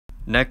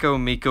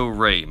Neko Miko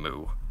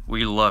Reimu,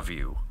 we love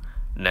you.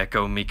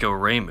 Neko Miko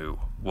Reimu,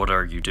 what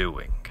are you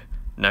doing?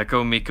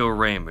 Neko Miko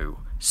Reimu,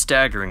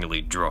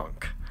 staggeringly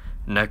drunk.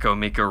 Neko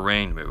Miko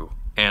Reimu,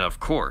 and of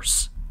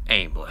course,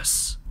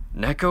 aimless.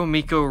 Neko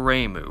Miko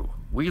Reimu,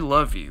 we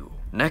love you.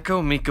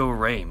 Neko Miko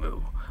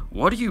Reimu,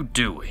 what are you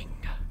doing?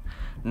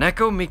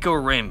 Neko Miko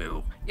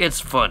Reimu, it's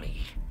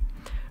funny.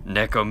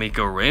 Neko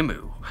Miko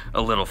Reimu,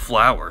 a little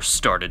flower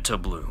started to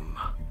bloom.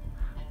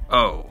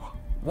 Oh,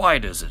 why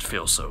does it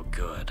feel so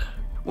good?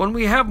 When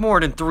we have more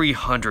than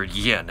 300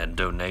 yen in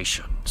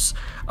donations,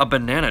 a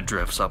banana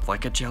drifts up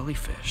like a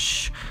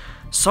jellyfish.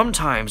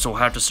 Sometimes we'll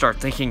have to start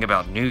thinking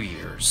about New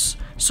Year's,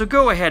 so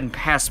go ahead and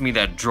pass me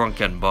that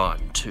drunken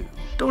bun, too.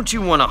 Don't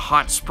you want a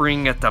hot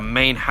spring at the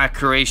main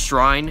Hakure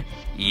shrine?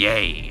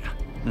 Yay!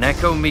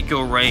 Neko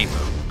Miko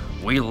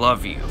Reimu, we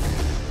love you.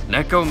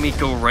 Neko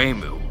Miko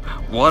Reimu,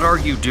 what are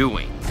you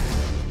doing?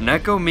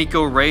 Neko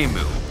Miko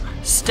Reimu,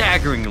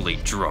 staggeringly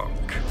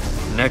drunk.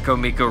 Neko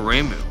Miko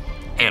Reimu,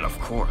 and of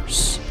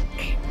course,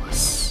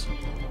 aimless.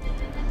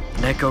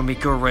 Neko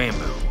Miko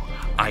Reimu,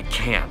 I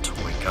can't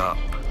wake up.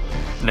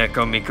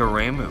 Neko Miko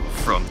Reimu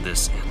from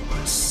this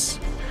endless.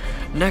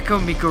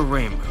 Neko Miko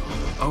Reimu,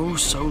 oh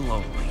so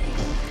lonely.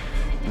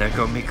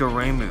 Neko Miko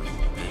Reimu,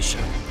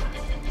 vision.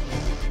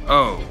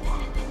 Oh,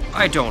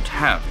 I don't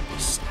have any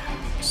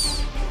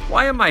snacks.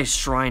 Why am I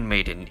shrine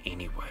maiden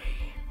anyway?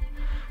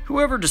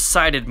 Whoever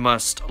decided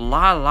must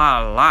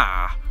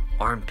la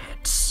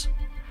armpits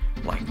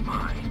like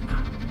mine.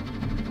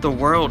 The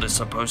world is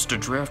supposed to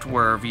drift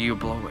wherever you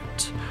blow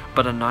it,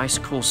 but a nice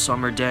cool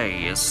summer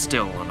day is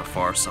still on the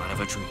far side of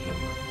a dream.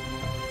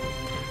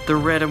 The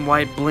red and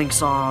white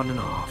blinks on and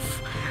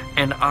off,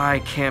 and I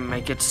can't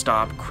make it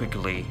stop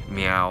quickly,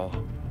 meow.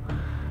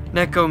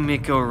 Neko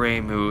Miko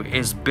Reimu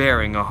is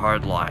bearing a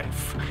hard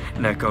life.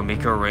 Neko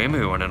Miko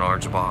Reimu in an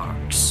orange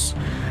box.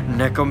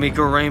 Neko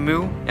Miko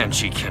Reimu, and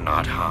she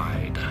cannot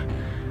hide.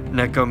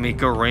 Neko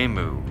Miko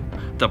Reimu,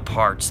 the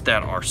parts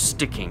that are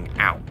sticking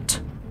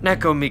out.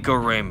 Neko Miko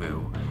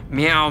Reimu,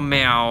 meow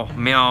meow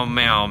meow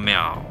meow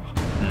meow.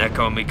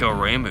 Neko Miko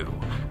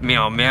Reimu,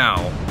 meow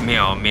meow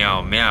meow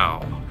meow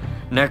meow.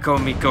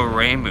 Neko Miko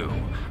Reimu,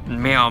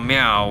 meow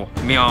meow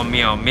meow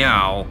meow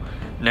meow.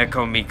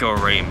 Neko Miko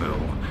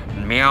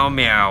Reimu, meow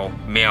meow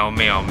meow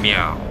meow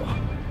meow.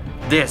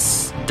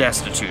 This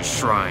destitute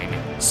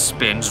shrine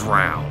spins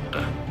round.